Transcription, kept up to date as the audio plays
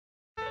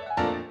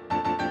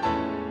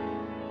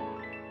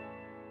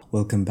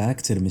Welcome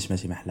back to the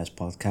Maeandish Mea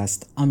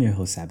podcast. I'm your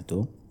host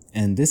Abdul,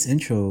 and this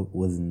intro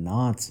was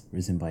not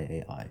written by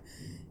AI.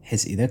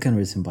 حيث إذا كان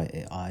written by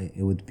AI,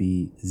 it would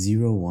be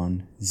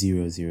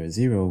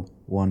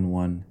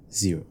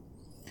 010001110.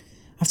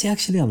 عرفتي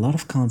actually a lot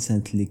of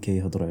content اللي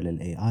كيهضروا على ال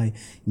AI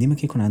ديما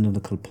كيكون عندهم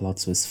داك البلوت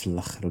تويست في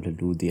الآخر ولا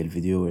الأول ديال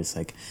الفيديو where it's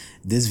like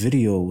this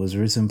video was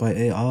written by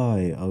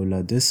AI أو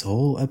لا this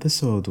whole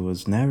episode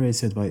was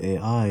narrated by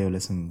AI or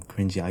some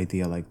cringy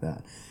idea like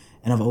that.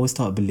 And I've always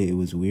thought it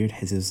was weird.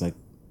 It's like,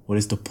 what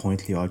is the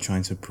point you are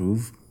trying to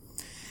prove?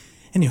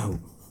 Anyhow,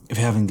 if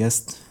you haven't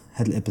guessed,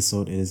 the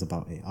episode is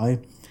about AI.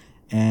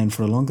 And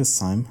for the longest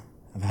time,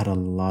 I've had a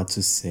lot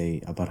to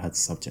say about that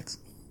subject.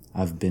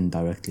 I've been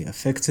directly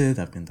affected.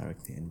 I've been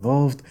directly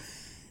involved.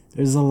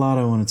 There's a lot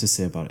I wanted to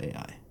say about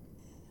AI.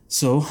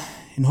 So,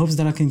 in hopes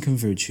that I can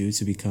convert you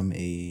to become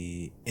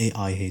a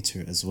AI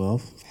hater as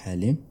well,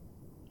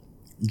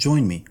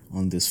 join me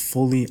on this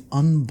fully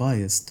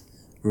unbiased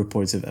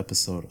reportive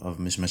episode of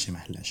Maeandish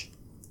Mea.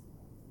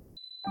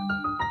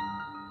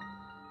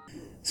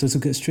 So to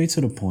get straight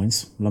to the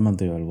point, لما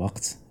نضيع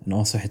الوقت, and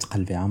also حيت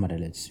قلبي عامر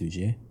على هاد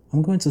السوجي,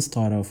 I'm going to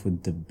start off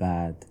with the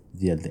bad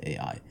ديال the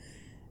AI.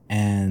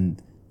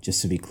 And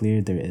just to be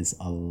clear, there is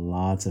a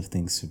lot of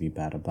things to be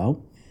bad about.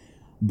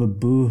 But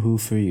boo-hoo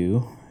for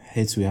you,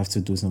 حيت we have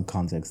to do some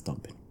context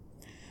dumping.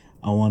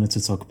 I wanted to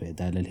talk about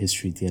the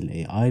history ديال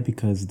AI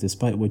because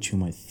despite what you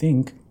might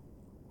think,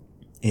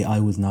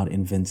 AI was not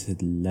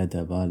invented la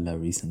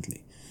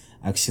recently.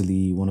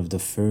 Actually, one of the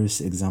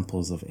first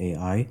examples of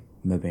AI,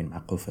 ما بين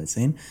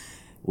معقوفتين,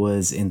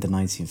 was in the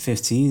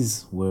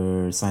 1950s,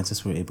 where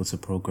scientists were able to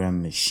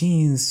program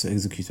machines to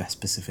execute a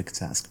specific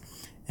task.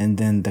 And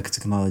then the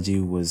technology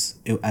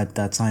at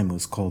that time, it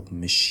was called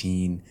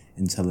machine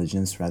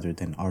intelligence rather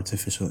than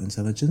artificial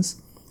intelligence.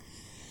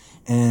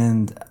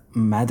 And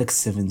مع داك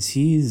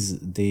 70s,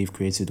 they've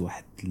created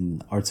واحد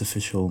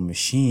artificial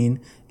machine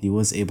اللي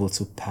was able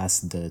to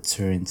pass the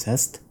Turing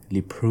test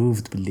اللي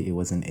proved باللي it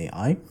was an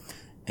AI.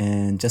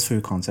 And just for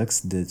your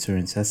context, the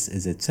Turing test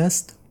is a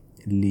test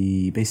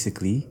اللي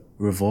basically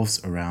revolves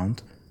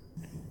around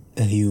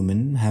a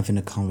human having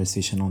a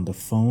conversation on the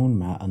phone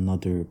مع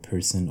another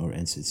person or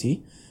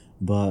entity,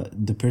 but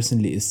the person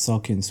اللي is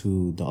talking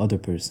to the other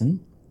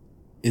person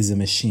is a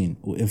machine.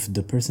 If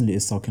the person that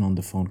is talking on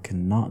the phone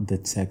cannot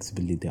detect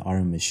that they are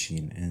a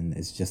machine and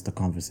it's just a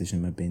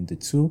conversation between the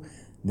two,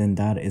 then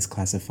that is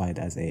classified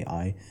as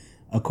AI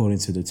according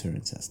to the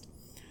Turing test.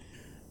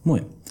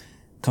 المهم,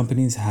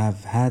 companies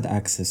have had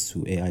access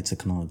to AI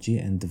technology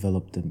and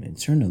developed them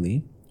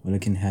internally,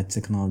 ولكن had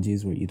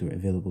technologies were either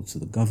available to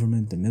the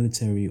government, the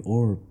military,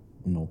 or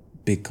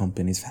big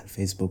companies like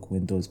Facebook,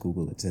 Windows,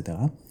 Google,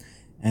 etc.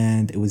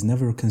 And it was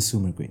never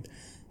consumer grade,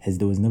 as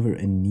there was never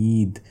a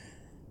need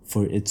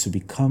for it to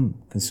become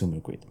consumer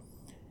grade.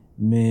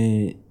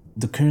 The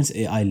current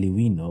AI that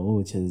we know,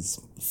 which is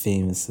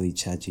famously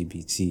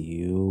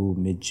ChatGPT,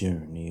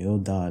 Midjourney,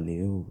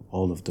 DALL-E,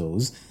 all of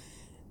those,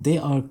 they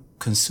are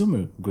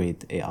consumer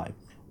grade AI.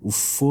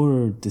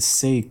 For the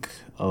sake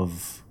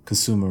of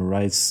consumer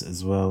rights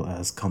as well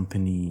as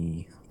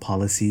company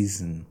policies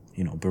and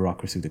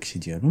bureaucracy, the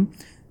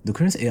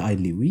current AI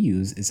that we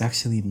use is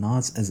actually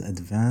not as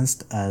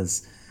advanced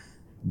as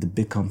the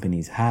big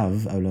companies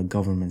have, or the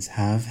governments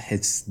have.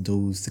 Hence,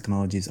 those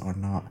technologies are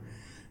not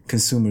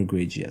consumer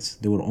grade yet.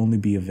 They will only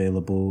be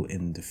available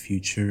in the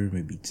future,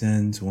 maybe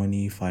 10,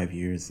 20, 5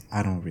 years.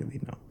 I don't really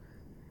know.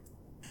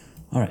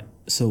 Alright,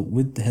 so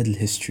with the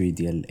history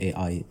of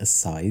AI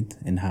aside,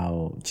 and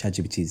how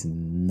ChatGPT is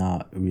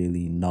not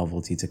really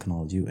novelty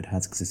technology, it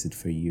has existed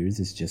for years,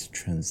 it's just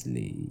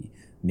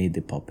made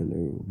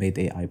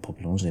AI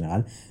popular in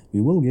general.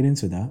 We will get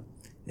into that.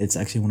 It's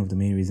actually one of the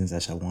main reasons I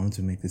wanted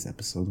to make this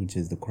episode, which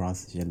is the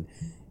cross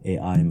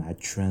AI and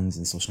trends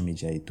in social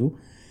media too.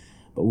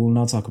 But we will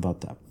not talk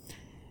about that.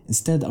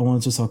 Instead, I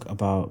wanted to talk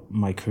about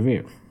my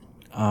career.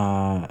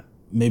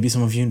 Maybe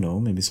some of you know,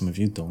 maybe some of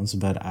you don't,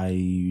 but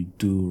I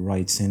do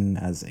writing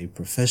as a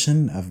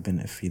profession. I've been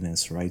a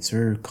freelance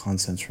writer,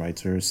 content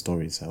writer,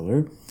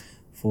 storyteller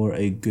for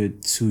a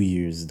good 2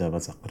 years دابا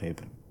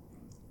تقريبا.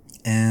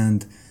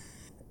 And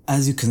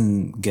as you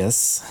can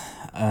guess,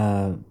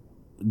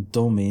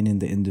 domain in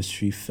the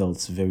industry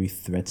felt very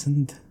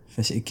threatened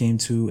when it came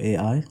to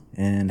AI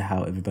and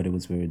how everybody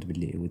was worried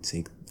it would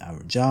take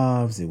our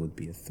jobs, it would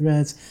be a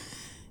threat.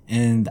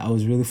 And I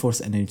was really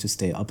forced to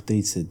stay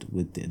updated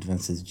with the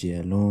advances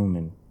GLOM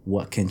and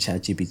what can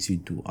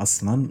ChatGPT do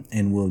aslan,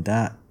 and will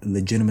that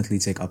legitimately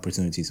take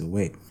opportunities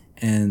away.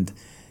 And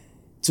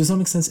to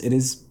some extent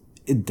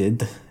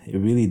it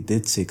really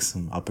did take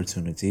some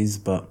opportunities,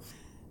 but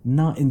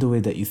not in the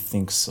way that you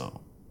think so.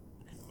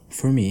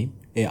 For me,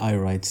 AI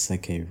writes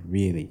like a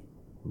really,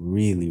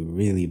 really,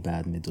 really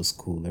bad middle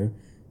schooler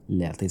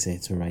اللي عطيته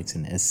to write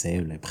an essay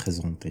ولا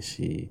يبريزونطي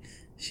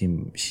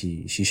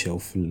شي show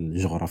في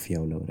الجغرافيا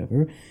ولا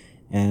whatever,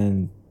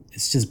 and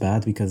it's just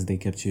bad because they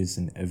kept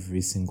using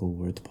every single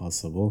word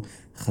possible,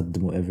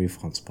 خدموا every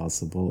font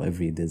possible,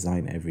 every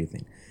design,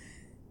 everything.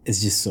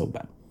 It's just so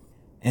bad.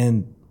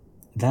 And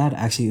that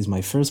actually is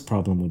my first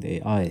problem with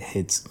AI.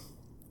 It's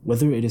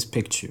whether it is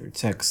picture,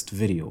 text,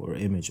 video, or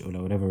image, or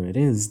whatever it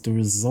is, the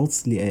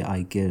results the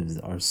AI gives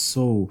are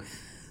so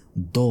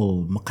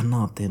dull,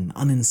 مقناطن,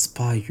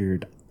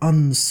 uninspired,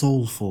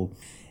 unsoulful,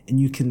 and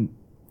you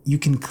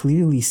can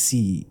clearly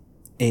see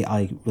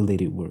AI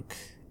related work.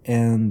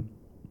 And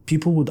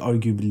people would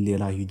argue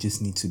بالله you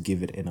just need to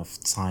give it enough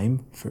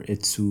time for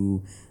it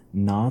to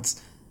not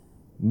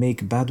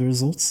make bad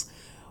results.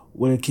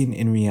 ولكن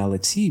in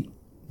reality,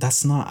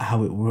 that's not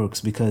how it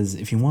works, because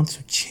if you want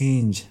to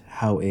change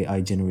how AI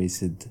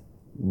generated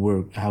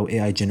work, how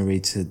AI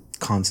generated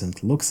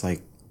content looks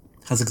like,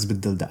 خاصك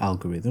تبدل the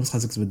algorithms,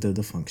 خاصك تبدل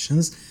the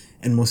functions,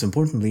 and most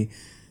importantly,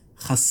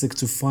 خاصك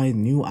to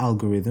find new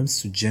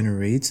algorithms to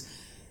generate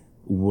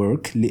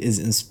work that is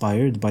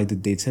inspired by the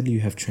data that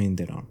you have trained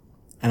it on.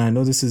 And I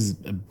know this is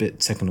a bit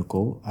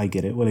technical, I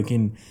get it, but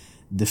again,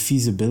 the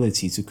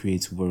feasibility to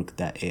create work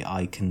that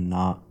AI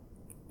cannot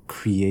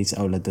create,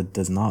 or that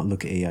does not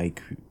look AI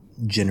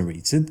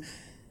generated,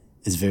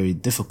 is very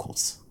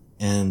difficult.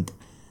 And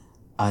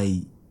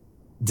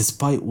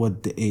despite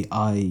what the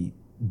AI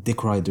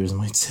dick riders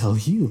might tell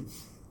you,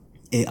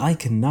 AI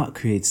cannot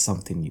create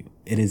something new.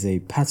 It is a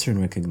pattern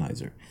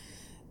recognizer.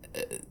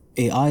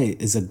 AI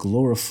is a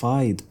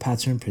glorified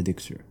pattern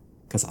predictor.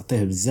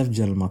 كتعطيه بزاف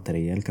ديال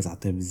الماتريال,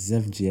 كتعطيه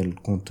بزاف ديال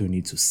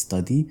الكونتوني to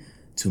study,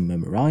 to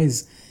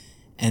memorize,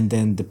 and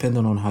then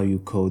depending on how you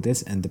code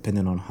it and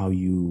depending on how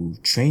you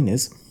train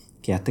it,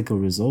 كيعطيك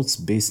results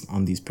based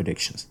on these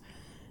predictions.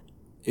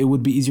 It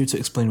would be easier to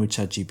explain with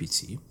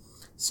ChatGPT.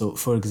 So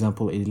for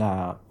example,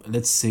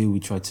 let's say we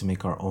try to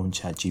make our own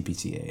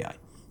ChatGPT AI.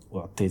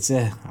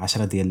 وعطيته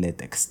 10 ديال لي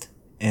text,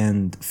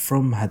 and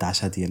from هاد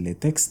 10 ديال لي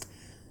text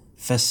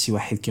فاش شي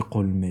واحد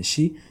كيقول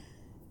ماشي,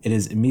 it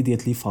is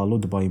immediately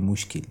followed by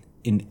مشكل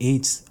in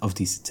 8 of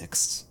these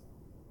texts.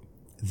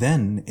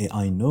 Then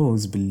AI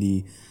knows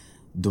باللي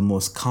the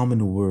most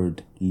common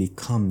word اللي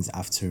comes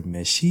after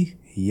ماشي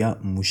هي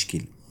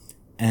مشكل.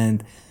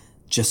 And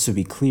just to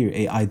be clear,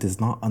 AI does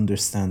not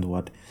understand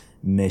what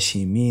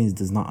ماشي means,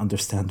 does not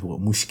understand what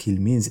مشكل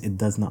means, it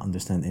does not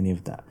understand any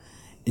of that.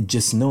 It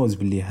just knows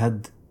باللي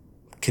هاد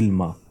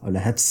كلمة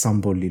ولا هاد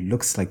symbol اللي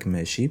looks like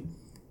ماشي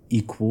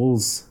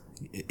equals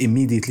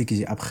immediately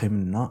كيجي أبخي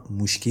منها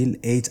مشكل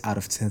 8 out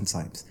of 10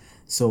 times.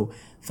 So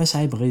فاش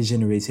غيبغي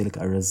generate لك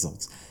a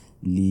result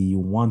اللي you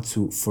want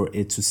for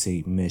it to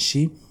say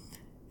ماشي,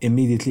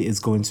 immediately it's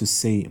going to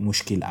say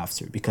مشكل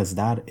after, because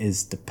that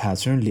is the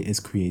pattern that is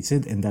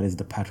created and that is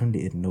the pattern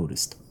that it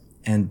noticed.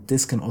 And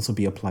this can also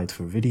be applied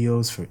for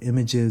videos, for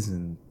images,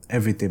 and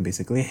everything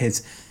basically.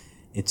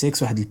 It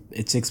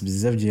takes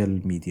بزاف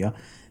ديال media,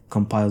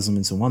 compiles them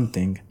into one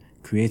thing,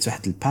 creates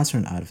واحد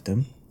pattern out of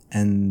them,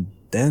 and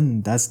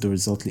then that's the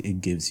result that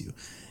it gives you.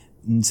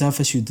 نتا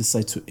فاش you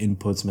decide to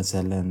input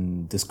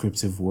مثلا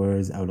descriptive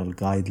words أو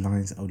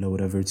guidelines أو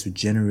whatever to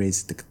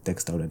generate the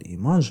text أو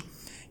image,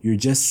 you're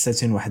just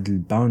setting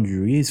واحد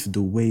boundaries for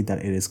the way that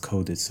it is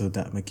coded, so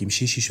that ما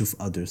كيمشيش يشوف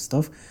other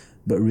stuff,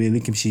 but really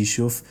كيمشي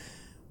يشوف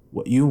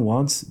what you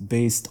want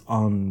based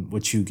on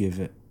what you give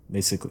it,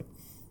 basically.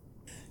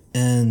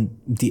 And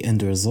the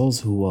end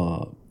result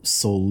هو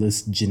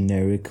soulless,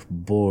 generic,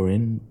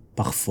 boring,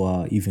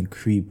 parfois even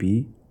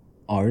creepy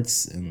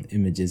arts and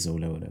images or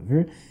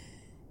whatever.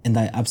 And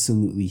I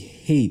absolutely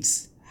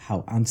hate how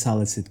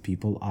untalented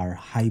people are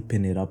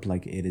hyping it up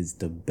like it is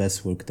the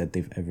best work that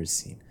they've ever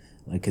seen,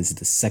 like it's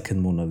the second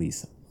Mona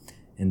Lisa.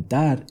 And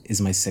that is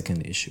my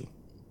second issue.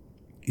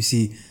 You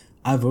see,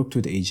 I've worked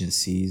with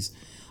agencies,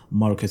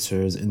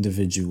 marketers,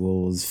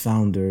 individuals,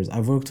 founders.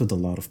 I've worked with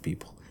a lot of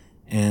people,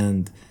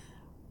 and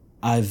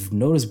I've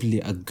noticed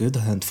really a good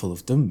handful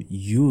of them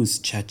use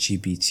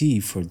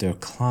ChatGPT for their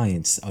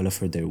clients or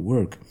for their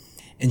work.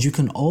 And you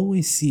can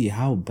always see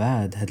how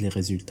bad had les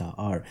résultats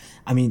are.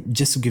 I mean,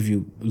 just to give you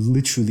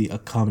literally a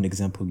common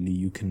example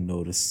you can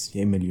notice,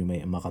 يا إما اليوم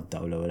يا إما غدا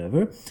or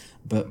whatever,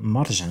 but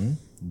Marjan,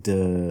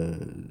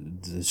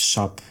 the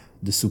shop,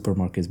 the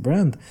supermarket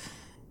brand,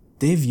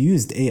 they've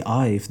used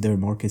AI for their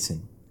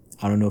marketing.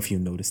 I don't know if you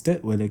noticed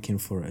it, ولكن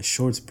for a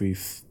short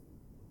brief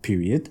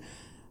period,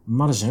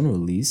 Marjan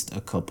released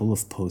a couple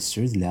of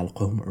posters اللي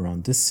علقوهم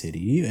around the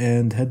city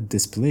and had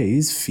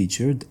displays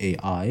featured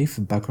AI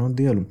في background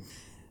ديالهم.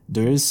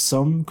 There is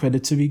some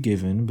credit to be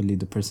given, but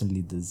the person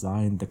who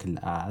designed the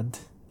ad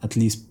at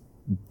least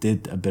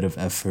did a bit of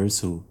effort,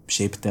 so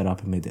shaped that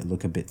up and made it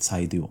look a bit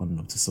tidy or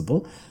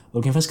unnoticeable.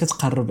 ولكن فاش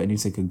كتقرب and you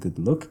take a good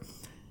look,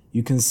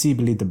 you can see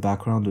the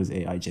background was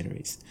AI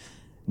generated.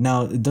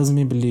 Now, it doesn't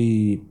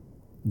mean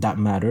that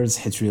matters.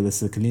 حيت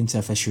realistically انت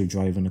فاش you're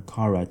driving a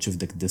car تشوف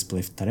داك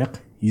display في الطريق,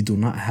 you do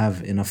not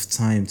have enough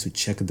time to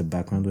check the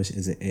background which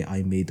is it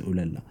AI made or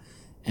لا.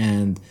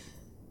 And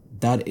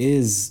that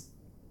is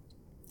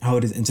how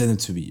it is intended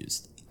to be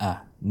used.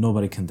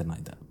 Nobody can deny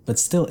that. But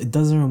still, it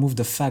doesn't remove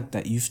the fact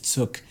that you've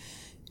took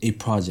a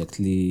project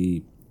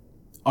that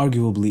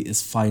arguably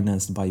is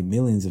financed by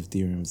millions of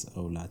dirhams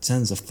or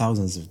tens of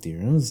thousands of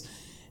dirhams,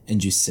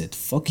 and you said,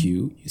 fuck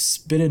you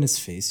spit in his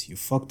face, you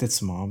fucked its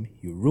mom,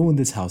 you ruined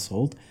his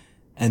household,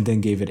 and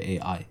then gave it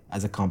AI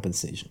as a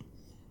compensation.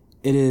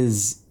 It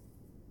is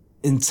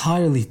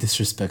entirely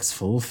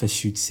disrespectful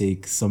فاش you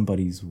take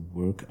somebody's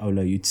work أو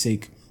لا you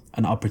take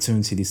an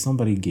opportunity اللي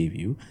somebody gave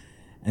you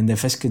and then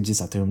فاش كتجي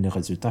تعطيهم لي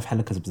ريزولتا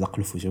فحال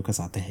كتبزقلو في وجهه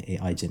وكتعطيه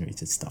AI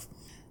generated stuff.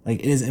 Like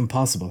it is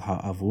impossible. How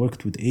I've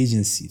worked with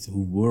agencies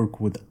who work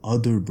with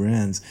other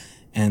brands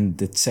and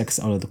the text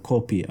or the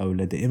copy or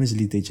the image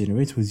that they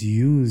generate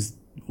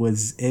was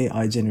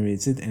AI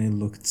generated and it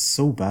looked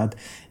so bad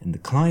and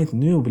the client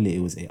knew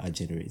it was AI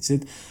generated.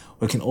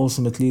 But can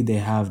ultimately they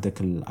have the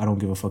I don't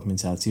give a fuck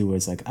mentality where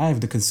it's like I have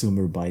the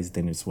consumer buys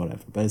then it's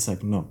whatever. But it's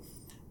like no.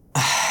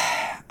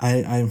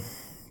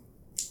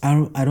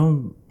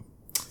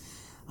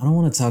 I don't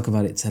want to talk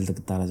about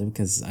it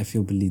because I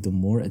feel the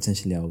more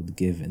attention I would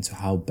give into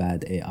how bad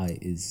AI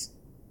is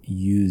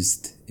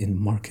used in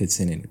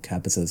marketing and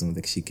capitalism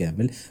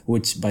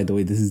which by the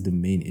way this is the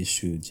main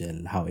issue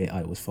how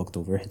AI was fucked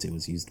over it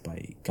was used by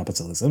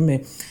capitalism.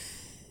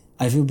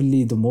 I feel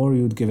the more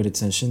you would give it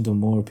attention the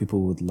more people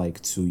would like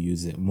to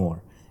use it more.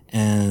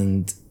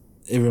 And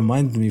it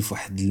reminded me of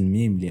واحد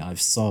الميم اللي I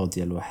saw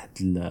ديال واحد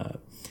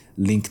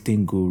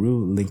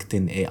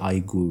LinkedIn AI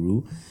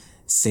guru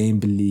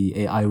saying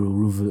AI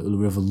will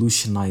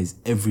revolutionize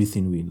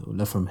everything we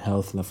know, from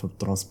health, from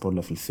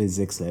transport, from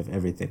physics,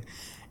 everything.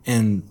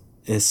 And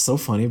it's so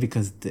funny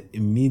because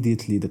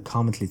immediately the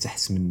comment اللي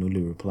تحت منه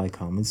the reply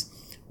comments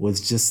was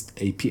just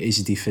a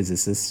PhD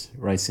physicist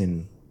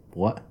writing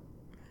what?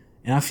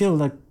 And I feel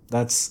like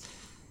that's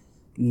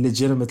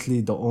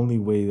legitimately the only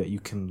way that you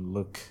can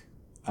look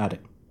at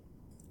it.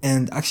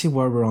 And actually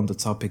while we're on the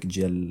topic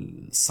gel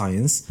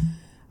science,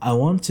 I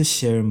want to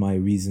share my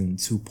reason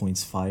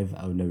 2.5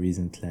 or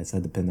reason 3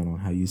 depending on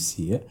how you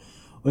see it.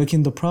 Like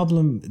the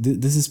problem,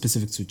 this is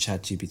specific to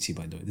ChatGPT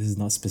by the way. This is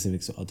not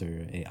specific to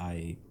other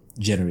AI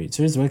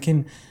generators.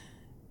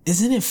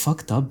 Isn't it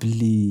fucked up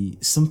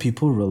some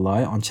people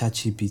rely on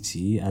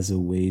ChatGPT as a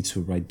way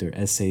to write their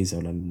essays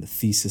or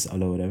thesis or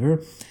whatever.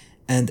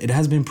 And it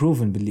has been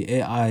proven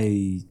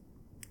AI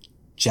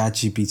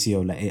ChatGPT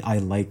or AI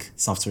like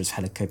softwares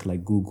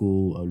like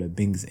Google or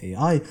Bing's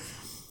AI,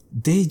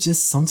 they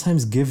just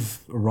sometimes give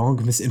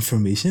wrong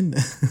misinformation.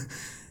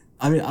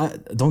 I mean,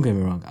 don't get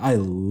me wrong. I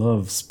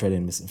love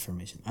spreading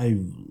misinformation.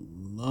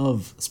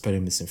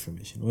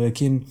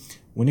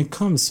 When it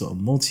comes to a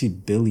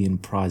multi-billion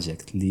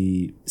project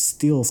that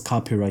steals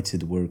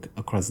copyrighted work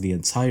across the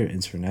entire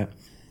internet,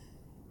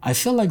 I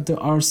feel like there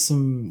are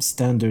some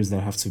standards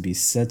that have to be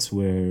set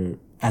where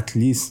at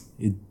least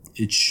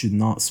it should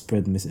not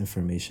spread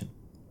misinformation.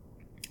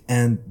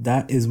 And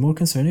that is more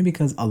concerning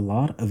because a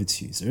lot of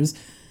its users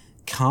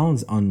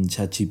count on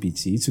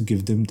ChatGPT to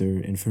give them their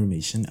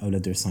information or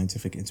their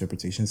scientific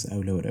interpretations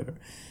or whatever.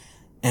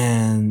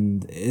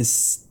 And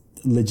it's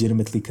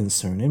legitimately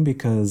concerning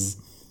because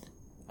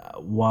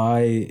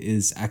why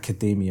is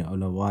academia or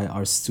why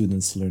are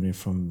students learning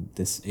from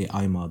this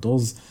AI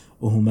models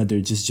or they're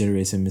just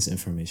generating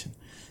misinformation?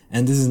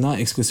 And this is not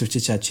exclusive to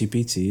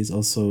ChatGPT, it's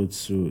also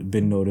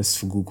been noticed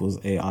for Google's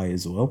AI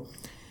as well.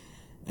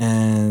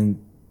 And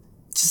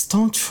just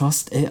don't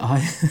trust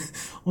AI.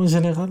 In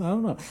general, I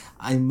don't know.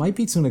 I might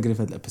be too negative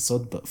at the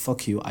episode, but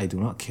fuck you, I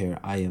do not care.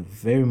 I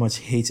very much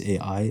hate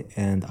AI,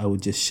 and I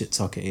would just shit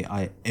talk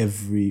AI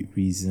every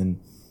reason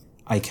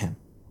I can.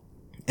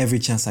 Every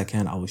chance I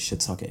can, I will shit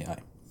talk AI.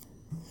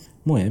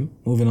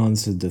 Moving on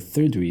to the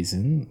third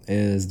reason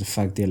is the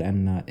fact that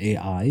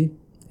AI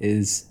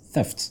is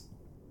theft.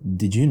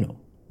 Did you know?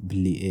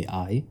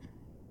 AI,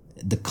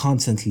 the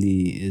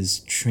constantly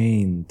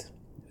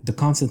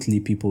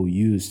people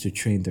use to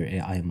train their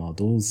AI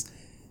models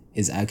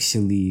is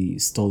actually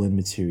stolen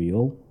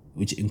material,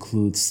 which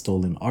includes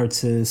stolen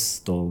artists,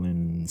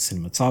 stolen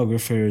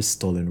cinematographers,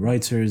 stolen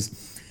writers.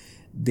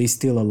 They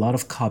steal a lot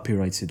of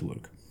copyrighted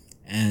work.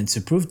 And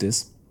to prove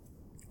this,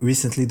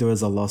 recently there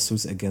was a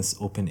lawsuit against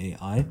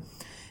OpenAI,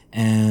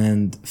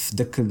 and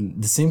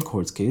the same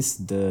court case,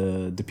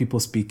 the people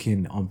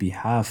speaking on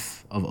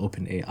behalf of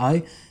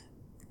OpenAI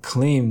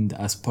claimed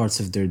as parts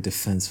of their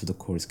defense for the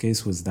court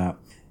case was that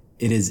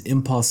it is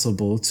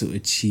impossible to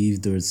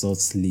achieve the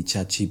results that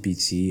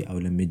ChatGPT or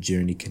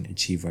Midjourney can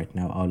achieve right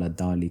now, or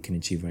DALL-E can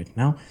achieve right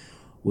now,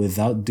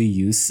 without the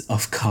use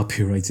of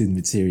copyrighted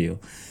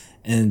material.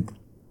 And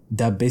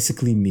that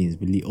basically means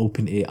the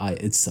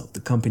OpenAI itself, the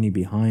company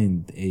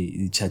behind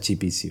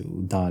ChatGPT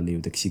or DALL-E or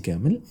داكشي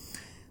كامل,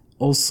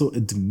 also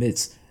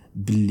admits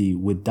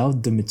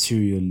without the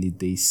material that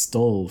they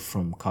stole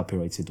from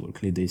copyrighted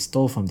work, that they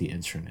stole from the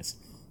internet,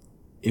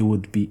 it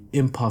would be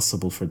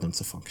impossible for them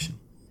to function.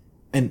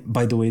 And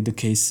by the way, the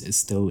case is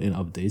still in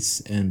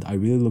updates, and I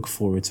really look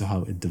forward to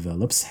how it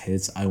develops.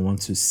 I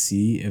want to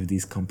see if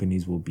these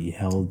companies will be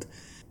held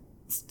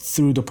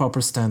through the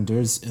proper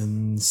standards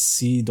and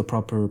see the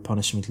proper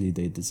punishment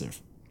they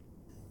deserve.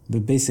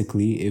 But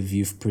basically, if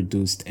you've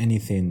produced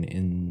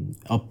anything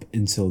up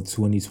until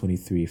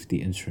 2023 of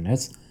the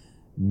internet,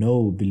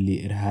 know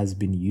it has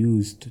been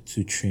used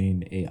to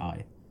train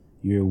AI.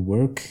 Your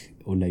work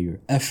or your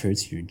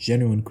efforts, your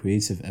genuine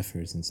creative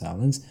efforts and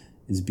talents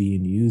is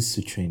being used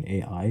to train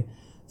AI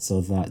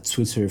so that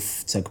Twitter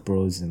tech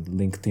bros and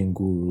LinkedIn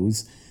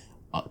gurus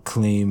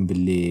claim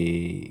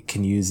باللي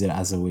can use it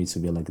as a way to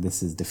be like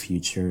this is the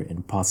future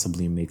and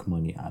possibly make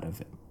money out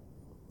of it.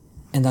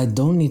 And I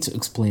don't need to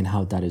explain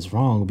how that is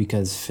wrong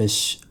because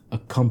Fish, a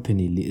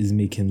company that is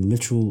making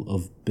literal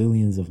of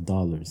billions of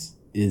dollars,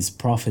 is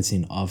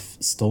profiting off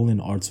stolen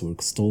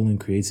artwork, stolen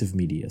creative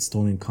media,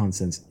 stolen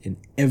content in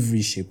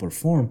every shape or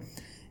form,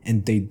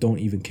 and they don't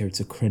even care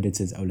to credit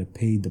it or to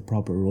pay the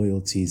proper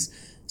royalties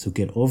to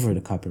get over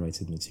the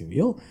copyrighted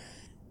material.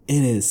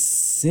 It is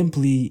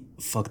simply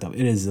fucked up.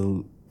 It is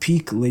a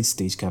peak late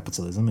stage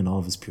capitalism in all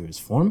of its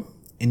purest form,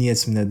 and yet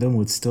Mnadam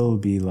would still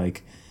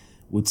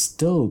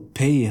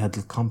pay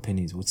هاد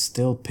companies, would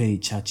still pay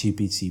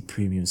ChatGPT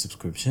premium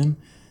subscription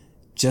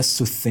just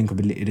to think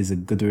it is a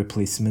good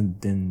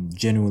replacement than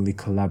genuinely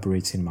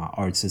collaborating with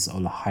artists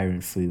or hiring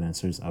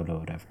freelancers or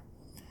whatever.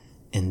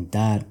 And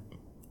that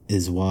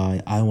is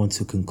why I want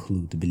to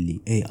conclude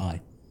باللي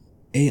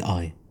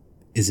AI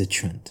is a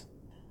trend.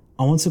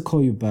 I want to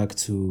call you back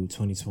to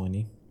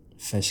 2020.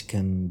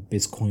 Feshken,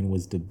 Bitcoin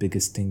was the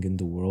biggest thing in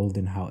the world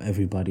and how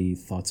everybody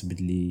thought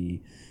باللي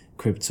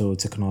crypto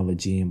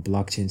technology and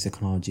blockchain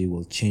technology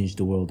will change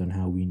the world and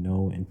how we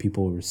know, and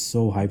people were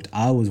so hyped.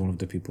 I was one of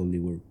the people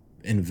who were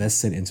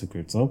invested into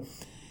crypto,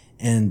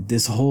 and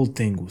this whole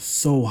thing was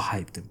so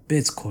hyped, and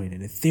Bitcoin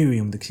and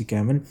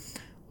Ethereum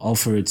all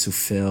for it to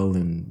fail,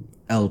 and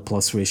L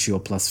plus ratio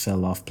plus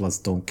fell off plus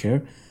don't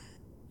care.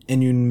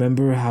 And you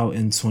remember how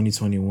in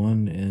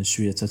 2021 and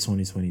Shuyata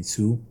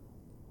 2022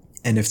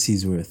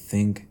 NFTs were a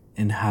thing,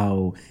 and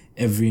how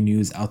every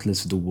news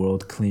outlet of the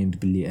world claimed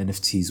Billy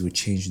NFTs would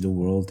change the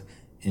world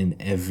in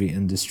every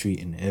industry,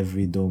 in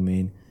every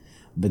domain.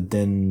 But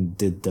then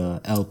did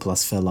the L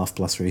plus fell off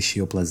plus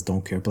ratio plus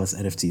don't care plus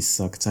NFTs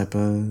suck type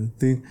of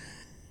thing.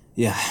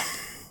 Yeah,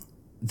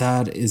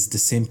 that is the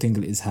same thing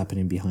that is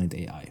happening behind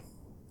AI.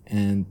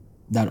 And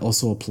that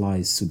also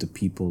applies to the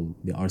people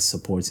that are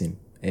supporting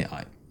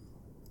AI.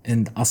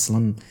 And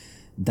Aslan,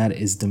 that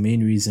is the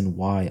main reason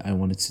why I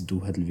wanted to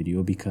do that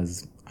video,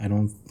 because I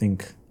don't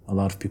think a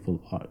lot of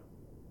people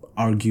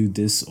argue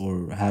this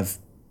or have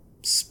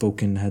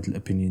spoken that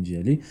opinion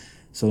jelly.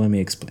 So let me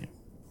explain.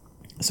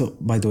 So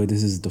by the way,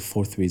 this is the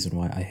fourth reason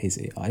why I hate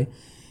AI.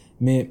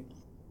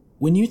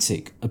 When you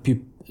take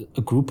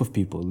a group of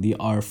people, they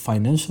are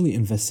financially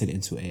invested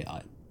into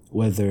AI,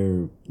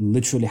 whether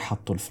literally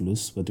حطوا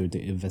الفلوس, whether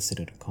they invested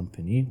in a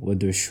company,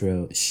 whether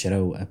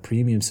شروا a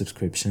premium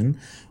subscription,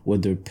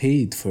 whether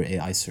paid for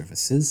AI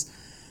services,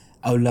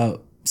 أو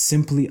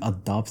simply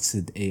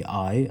adopted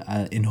AI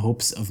in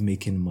hopes of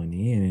making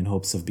money and in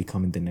hopes of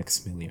becoming the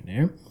next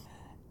millionaire.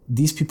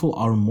 These people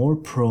are more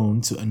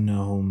prone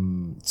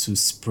to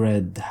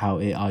spread how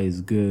AI is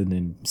good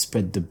and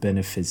spread the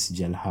benefits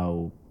of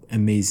how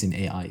amazing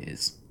AI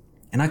is.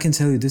 And I can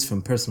tell you this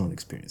from personal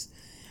experience.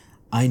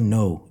 I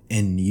know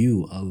and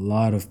knew a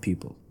lot of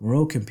people,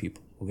 Moroccan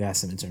people,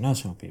 some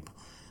international people,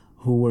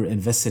 who were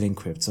invested in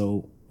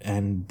crypto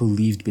and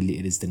believed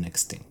it is the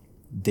next thing.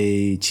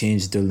 They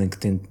changed their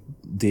LinkedIn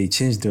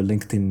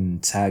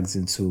tags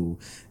into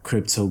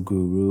crypto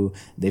guru.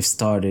 They've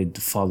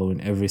started following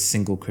every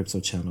single crypto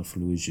channel for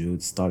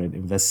Wujud, started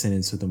investing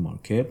into the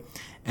market,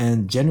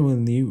 and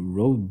genuinely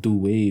rode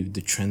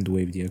the trend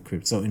wave of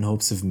crypto in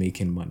hopes of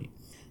making money.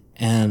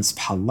 And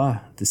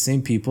subhanallah, the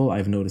same people,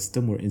 I've noticed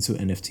them were into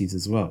NFTs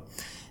as well.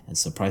 And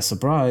surprise,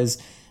 surprise,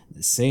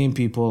 the same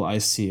people I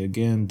see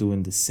again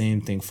doing the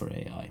same thing for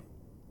AI.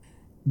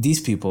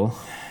 These people,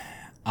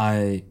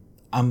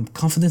 I'm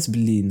confident to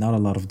believe not a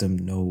lot of them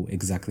know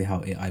exactly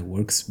how AI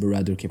works, but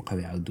rather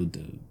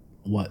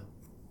what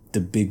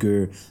the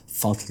bigger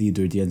thought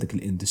leader ديال داك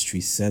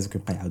industry says.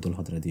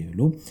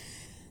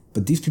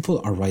 But these people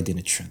are riding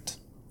a trend.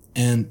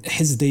 And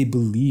as they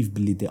believe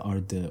they are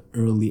the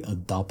early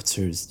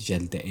adopters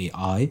of the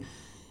AI,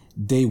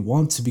 they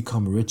want to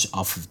become rich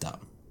off of that.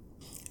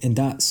 And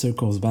that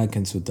circles back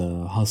into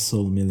the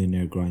hustle,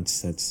 millionaire grind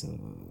sets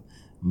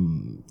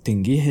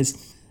thingy.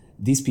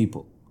 These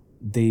people,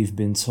 they've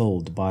been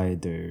told by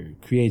their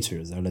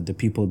creators or the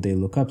people they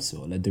look up to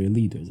or their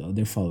leaders or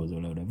their followers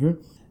or whatever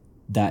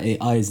that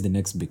AI is the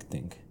next big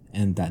thing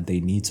and that they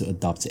need to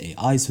adopt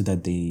AI so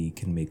that they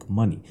can make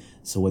money.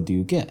 So what do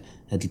you get?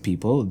 That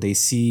people, they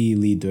see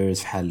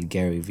leaders like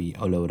Gary Vee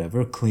or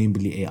whatever claim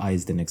AI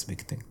is the next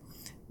big thing.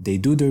 They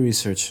do their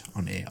research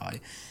on AI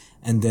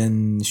and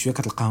then شوية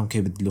كتلقاهم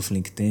كيبدلوا في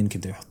لينكدين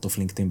كيبداو يحطوا في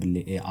لينكدين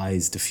باللي AI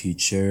is the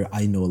future.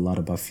 I know a lot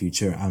about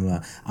future.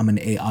 I'm an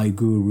AI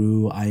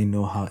guru. I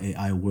know how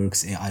AI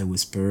works. AI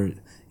whisper.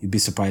 You'd be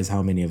surprised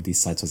how many of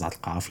these sites was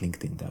غتلقاها في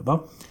لينكدين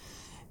دابا.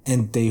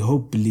 And they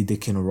hope they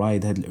can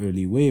ride that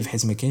early wave.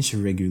 حيت ما كاينش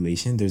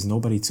regulation. There's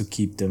nobody to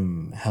keep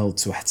them held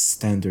to a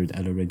standard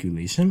at a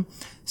regulation.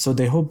 So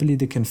they hope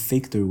they can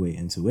fake their way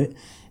into it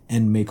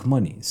and make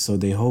money. So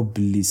they hope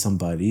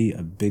somebody,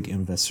 a big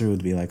investor,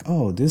 would be like,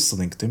 oh, this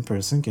LinkedIn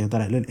person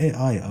كيهضر على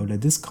AI, or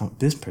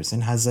this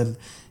person has an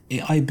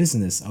AI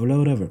business, or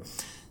whatever.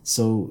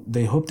 So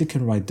they hope they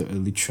can ride the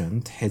early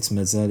trend. حيت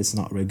مازال it's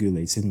not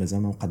regulated,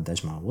 مازال ما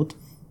مقداش معوض.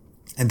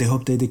 And they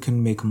hope that they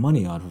can make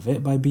money out of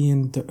it by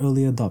being the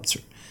early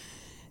adopter.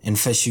 and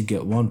فاش you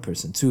get one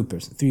person, two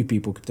person, three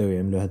people كبداو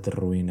يعملوا هاد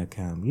الروينة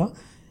كاملة,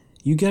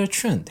 you get a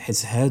trend.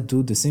 حيت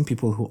هادو the same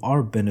people who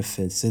are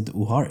benefited,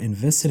 who are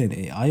invested in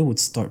AI would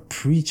start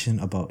preaching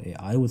about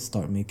AI, would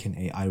start making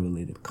AI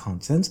related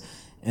content,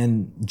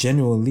 and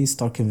genuinely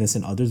start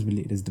convincing others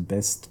believe it is the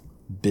best,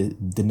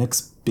 the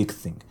next big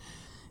thing.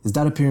 Is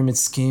that a pyramid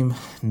scheme?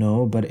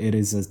 No, but it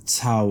is a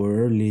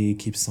tower that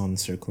keeps on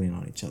circling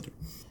on each other.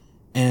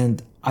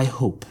 And I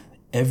hope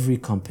every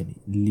company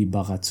اللي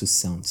باغا to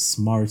sound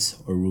smart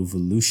or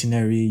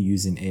revolutionary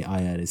using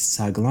AI as its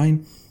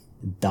tagline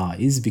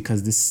dies,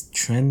 because this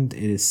trend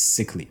is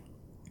sickly.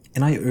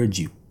 And I urge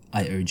you,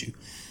 I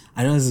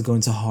know this is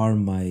going to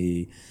harm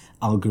my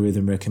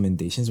algorithm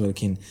recommendations, but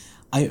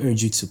I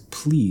urge you to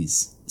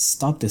please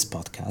stop this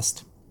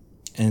podcast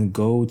and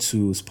go to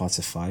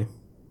Spotify,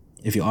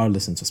 if you are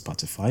listening to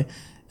Spotify,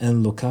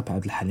 and look up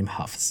Abdel Halim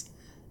Hafiz,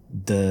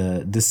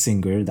 the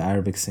singer, the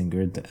Arabic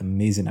singer, the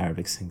amazing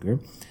Arabic singer,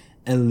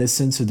 and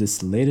listen to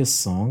this latest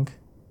song,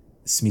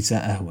 Smita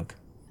Ahwak.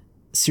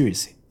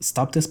 Seriously,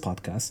 stop this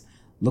podcast,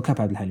 look up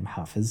Abdel Halim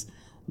Hafiz,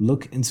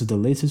 look into the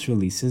latest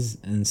releases,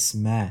 and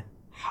Sma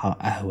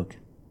Ahwak.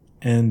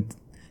 And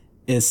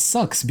it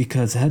sucks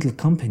because had the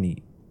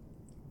company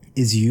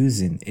is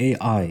using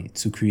AI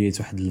to create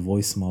the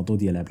voice model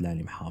ديال عبد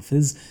العليم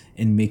حافظ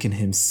and making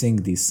him sing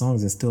these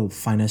songs and still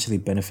financially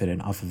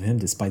benefiting off of him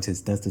despite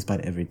his death,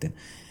 despite everything.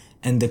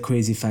 And the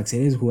crazy fact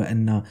is هو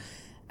أن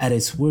at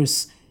its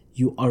worst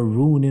you are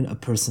ruining a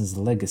person's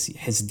legacy.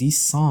 These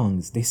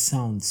songs, they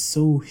sound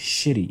so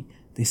shitty,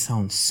 they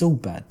sound so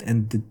bad,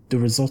 and the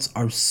results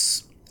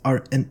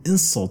are an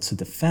insult to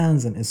the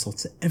fans, an insult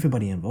to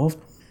everybody involved.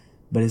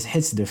 But it's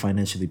hits they're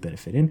financially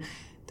benefiting,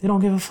 they don't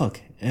give a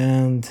fuck.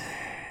 And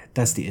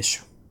that's the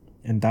issue.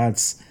 And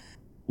that's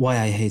why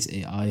I hate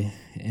AI.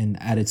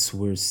 And at its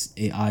worst,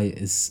 AI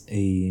is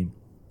an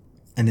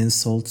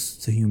insult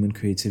to human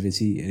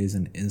creativity. It is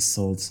an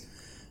insult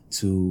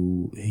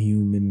to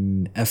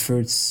human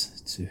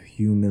efforts, to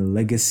human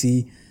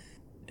legacy.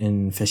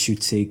 And first you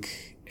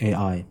take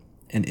AI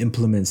and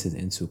implement it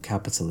into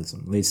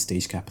capitalism, late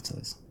stage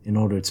capitalism. In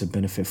order to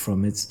benefit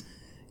from it,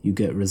 you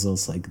get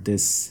results like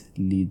this,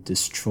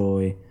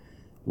 destroy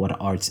what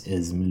art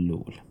is من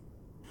الأول.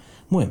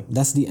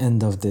 That's the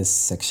end of this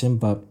section,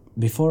 but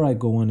before I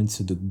go on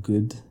into the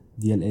good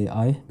ديال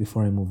AI,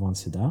 before I move on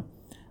to that,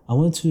 I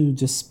want to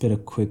just spit a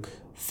quick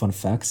fun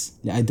facts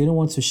that I didn't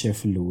want to share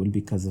في الأول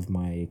because of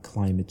my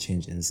climate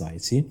change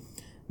anxiety.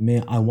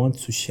 I want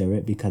to share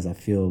it because I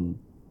feel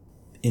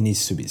it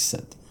needs to be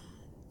said.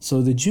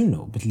 So did you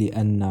know بلي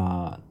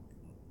أن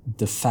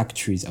the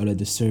factories or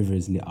the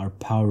servers that are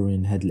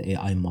powering هاد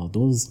AI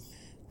models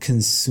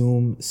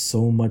consume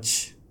so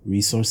much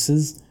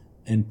resources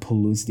and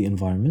pollutes the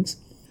environment,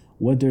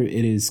 whether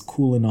it is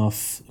cool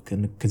enough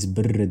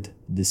كتبرد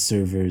the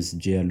servers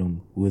ديالهم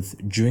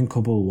with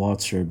drinkable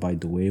water, by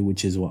the way,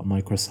 which is what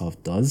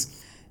Microsoft does.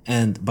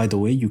 And by the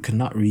way, you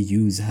cannot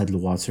reuse head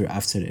water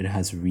after it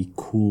has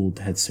recooled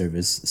head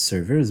servers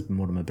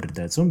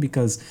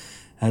because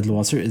head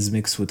water is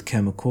mixed with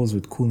chemicals,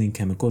 with cooling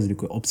chemicals that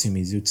could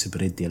optimize you to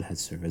breed the head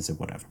servers or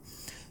whatever.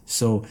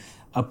 So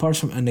apart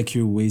from انك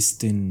you're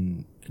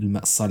wasting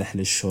الماء الصالح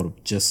للشرب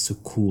just to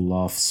cool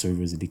off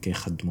servers اللي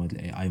كيخدموا هاد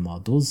AI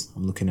models,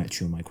 I'm looking at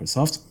you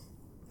Microsoft,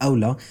 أو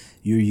لا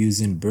you're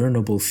using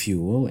burnable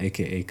fuel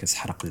aka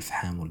كتحرق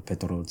الفحم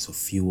والبترول, so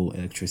fuel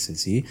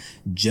electricity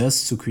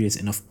just to create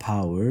enough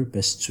power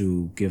best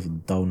to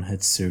give down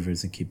head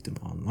servers and keep them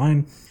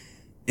online.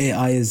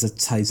 AI is a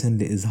titan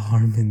that is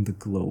harming the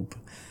globe,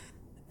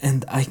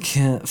 and I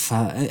can't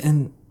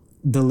and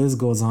the list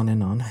goes on,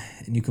 and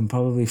you can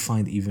probably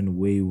find even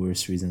way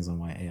worse reasons on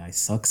why AI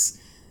sucks.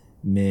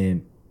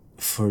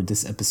 For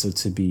this episode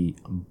to be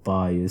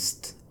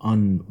unbiased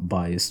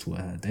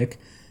وهداك,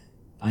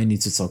 I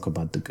need to talk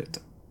about the good.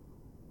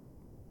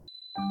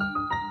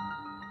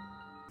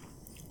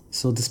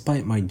 So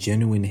despite my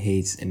genuine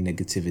hate and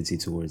negativity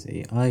towards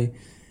AI,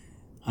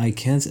 I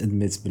can't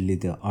admit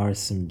that there are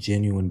some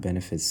genuine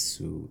benefits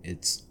to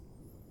it.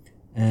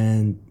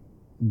 And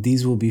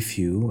these will be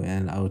few,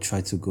 and I'll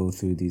try to go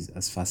through these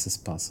as fast as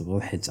possible.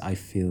 Hence, I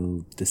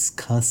feel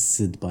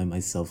disgusted by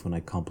myself when I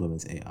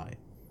compliment AI.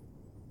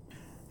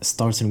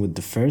 Starting with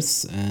the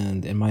first,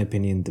 and in my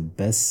opinion, the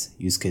best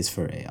use case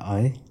for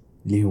AI,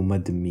 اللي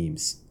هما the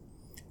memes.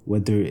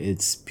 Whether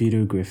it's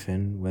Peter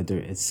Griffin, whether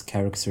it's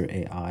character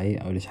AI,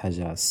 or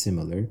حاجة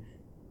similar,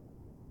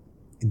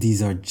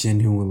 these are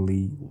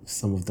genuinely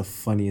some of the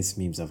funniest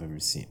memes I've ever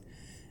seen.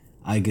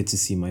 I get to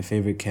see my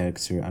favorite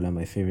character,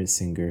 my favorite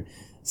singer,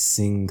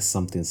 sing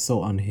something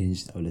so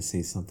unhinged, or let's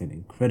say something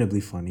incredibly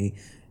funny,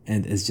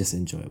 and it's just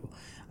enjoyable.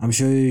 I'm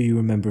sure you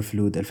remember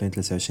Flood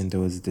 2023, there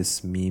was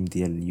this meme,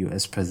 the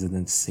US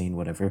president saying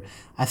whatever.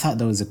 I thought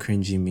that was a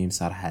cringy meme,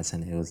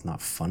 and it was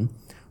not fun.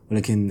 But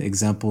like in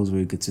examples where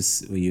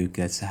you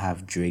get to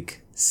have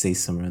Drake say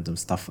some random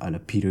stuff,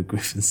 Peter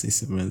Griffin say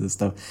some random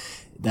stuff,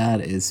 that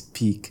is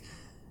peak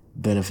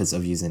benefits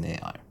of using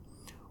AI.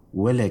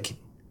 ولكن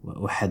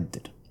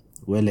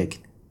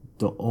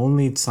the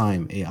only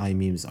time AI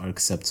memes are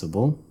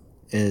acceptable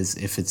is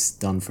if it's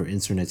done for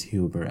internet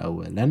humor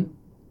أولا,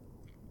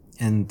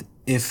 and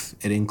if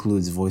it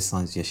includes voice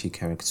lines يا شي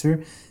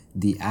character,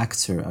 the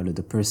actor or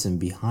the person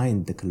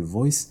behind the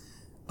voice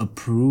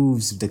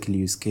approves of the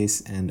use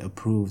case and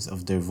approves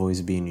of their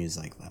voice being used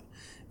like that.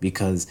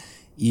 Because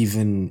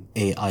even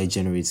AI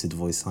generated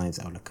voice lines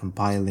or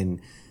compiling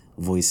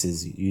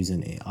voices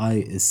using AI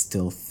is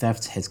still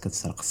theft حيث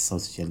كتسرق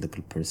الصوت ديال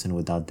داك person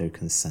without their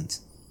consent.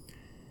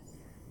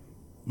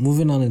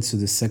 Moving on into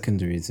the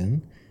second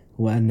reason,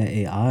 هو أن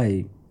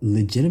AI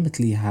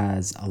legitimately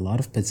has a lot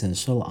of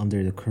potential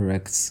under the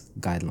correct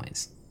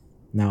guidelines.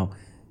 Now,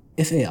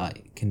 if AI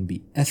can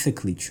be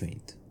ethically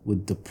trained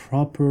with the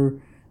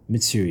proper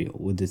material,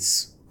 with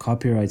its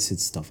copyrighted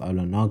stuff or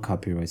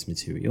non-copyrighted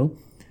material,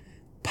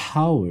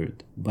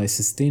 powered by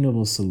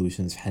sustainable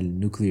solutions بحال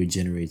nuclear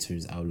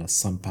generators أو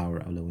sun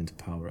power أو wind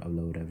power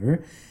أو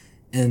whatever,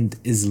 and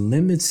is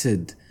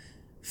limited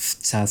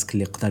في task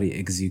اللي يقدر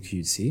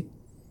execute,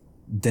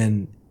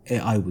 then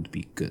AI would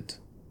be good.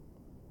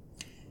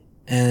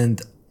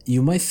 And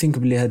you might think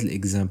بلي هذا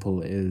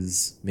example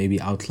is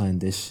maybe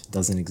outlandish,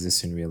 doesn't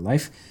exist in real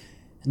life,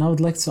 and I would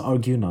like to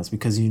argue not,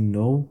 because you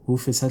know who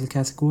fits that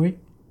category?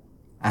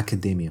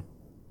 Academia.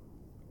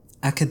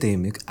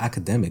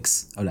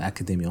 Academics, or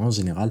academia en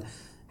général,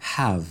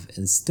 have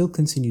and still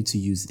continue to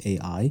use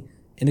AI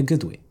in a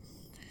good way.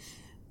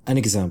 An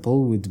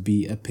example would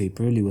be a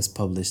paper that was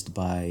published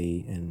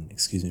by, and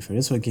excuse me for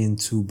this, again,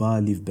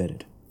 Tuba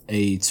Livberer,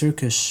 a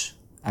Turkish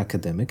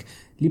academic.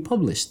 He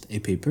published a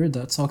paper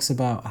that talks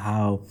about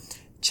how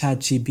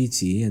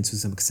ChatGPT and to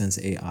some extent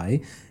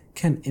AI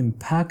can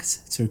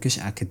impact Turkish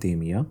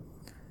academia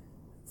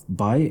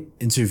by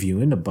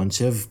interviewing a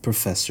bunch of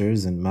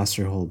professors and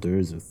master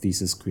holders or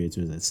thesis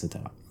creators,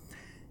 etc.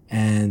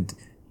 And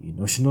you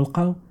know شنو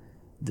لقاو?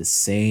 The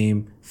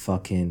same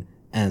fucking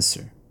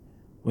answer.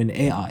 When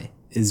AI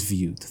is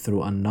viewed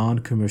through a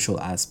non-commercial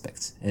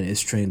aspect and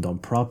is trained on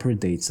proper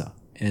data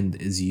and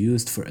is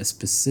used for a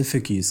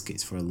specific use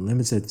case, for a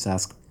limited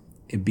task,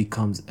 it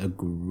becomes a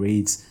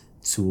great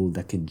tool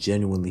that can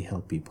genuinely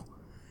help people.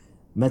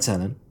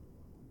 مثلا,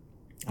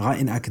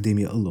 in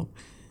academia alone,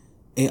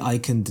 AI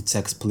can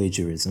detect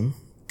plagiarism,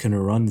 can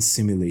run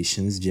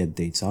simulations, get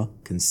data,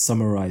 can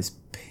summarize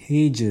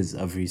pages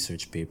of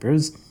research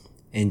papers,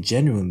 and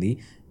genuinely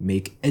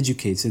make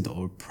educated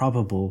or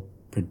probable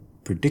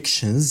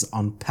predictions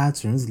on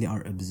patterns that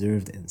are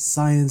observed in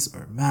science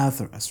or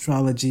math or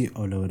astrology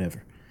or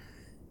whatever.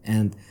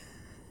 And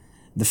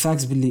the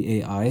facts believe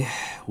AI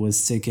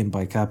was taken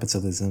by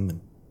capitalism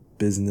and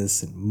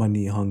business and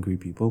money-hungry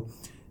people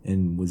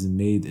and was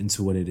made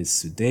into what it is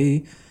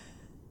today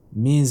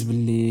means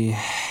believe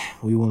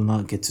we will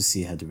not get to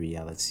see how the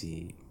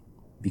reality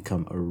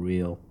become a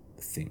real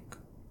thing.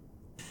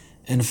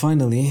 And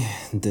finally,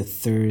 the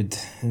third,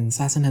 and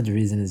Saturn had the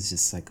reason is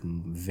just like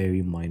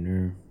very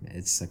minor.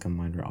 It's like a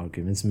minor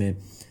argument.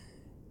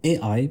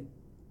 AI,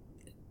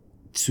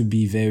 to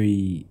be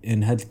very,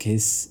 in that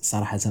case,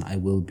 صراحة I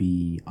will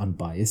be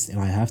unbiased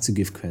and I have to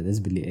give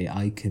credit, but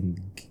AI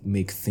can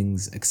make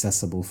things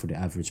accessible for the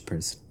average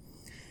person.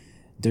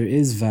 There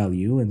is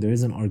value and there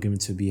is an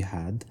argument to be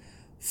had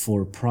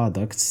for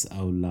products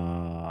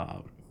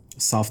or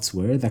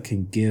software that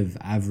can give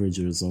average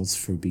results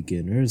for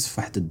beginners في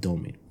واحد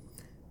الدومين.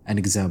 An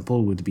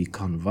example would be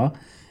Canva,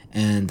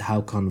 and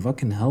how Canva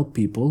can help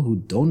people who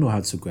don't know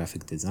how to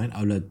graphic design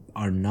or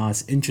are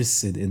not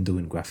interested in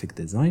doing graphic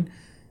design,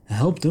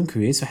 help them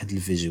create واحد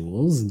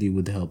visuals that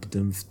would help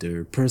them with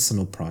their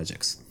personal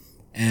projects.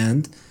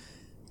 And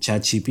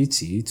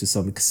ChatGPT, to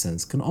some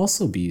extent, can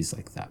also be used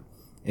like that.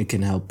 It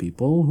can help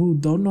people who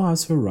don't know how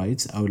to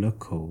write or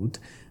code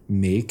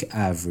make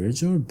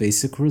average or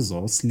basic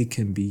results that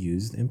can be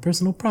used in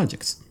personal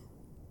projects.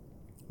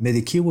 But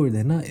the keyword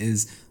هنا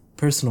is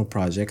personal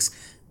projects,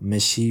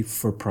 ماشي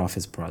for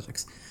profit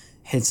projects.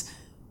 Hence,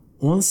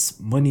 once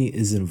money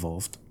is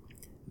involved,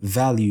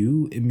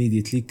 value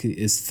immediately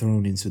is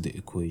thrown into the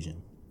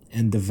equation.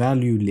 And the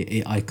value the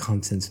AI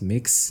content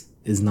makes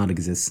is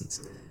non-existent.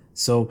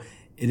 So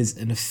it is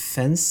an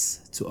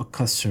offense to a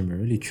customer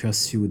who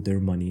trusts you with their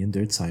money and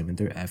their time and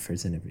their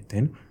efforts and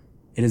everything.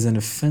 It is an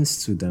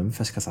offense to them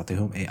فاش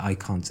كتعطيهم AI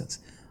content.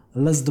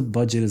 Unless the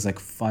budget is like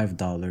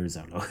 $5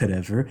 or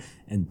whatever,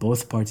 and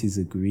both parties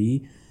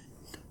agree,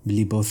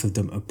 both of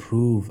them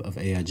approve of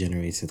AI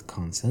generated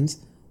content,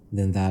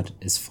 then that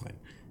is fine.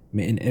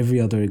 In every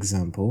other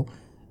example,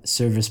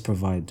 service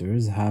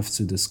providers have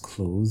to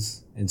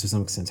disclose, and to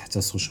some extent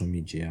حتى social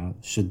media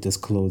should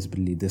disclose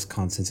this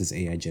content is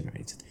AI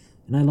generated.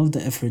 And I love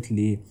the effort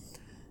and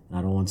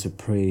I don't want to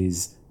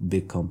praise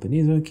big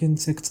companies, but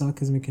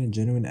TikTok is making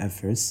genuine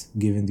efforts,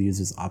 giving the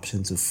users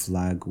option to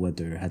flag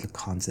whether the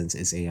content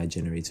is AI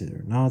generated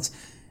or not,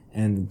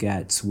 and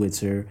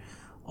Twitter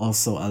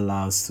also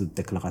allows to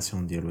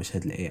declaration ديال واش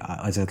هاد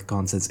AI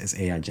content is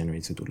AI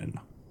generated ولا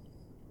لا.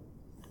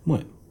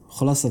 المهم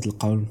خلاصة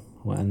القول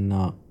هو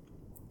أن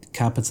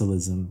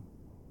capitalism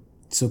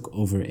took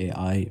over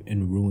AI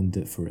and ruined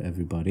it for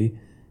everybody,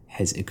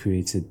 as it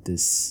created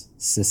this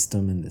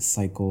system and this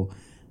cycle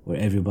where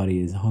everybody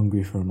is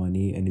hungry for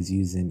money and is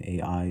using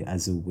AI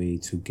as a way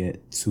to get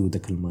to the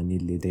money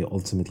اللي they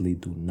ultimately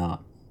do not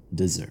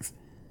deserve.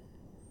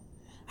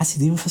 عسي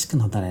ديما فاش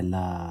كنهضر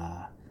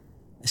على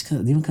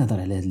ديما كنهضر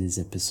على هاد لي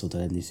زيبيسود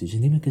ولا هاد لي سوجي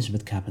ديما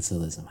كنجبد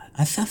capitalism.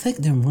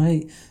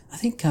 I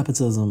think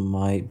capitalism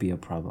might be a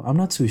problem. I'm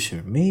not too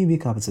sure. Maybe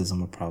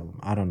capitalism a problem.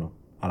 I don't know.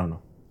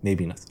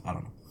 Maybe not. I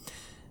don't know.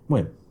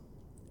 المهم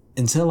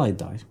until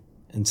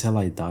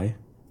I die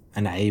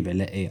أنا عيب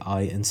على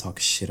AI and talk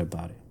shit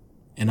about it.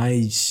 And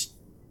I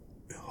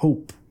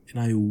hope and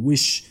I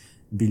wish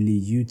Billy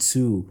you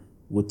too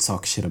would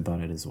talk shit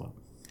about it as well.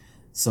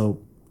 So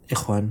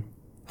إخوان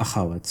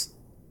أخوات,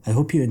 I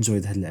hope you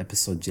enjoyed هاد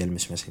الابيسود ديال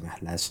مش ماشي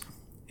محلاش.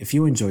 If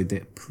you enjoyed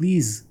it,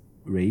 please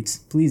rate,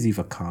 please leave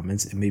a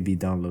comment and maybe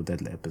download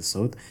that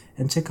episode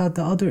and check out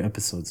the other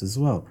episodes as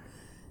well.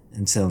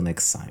 Until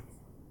next time.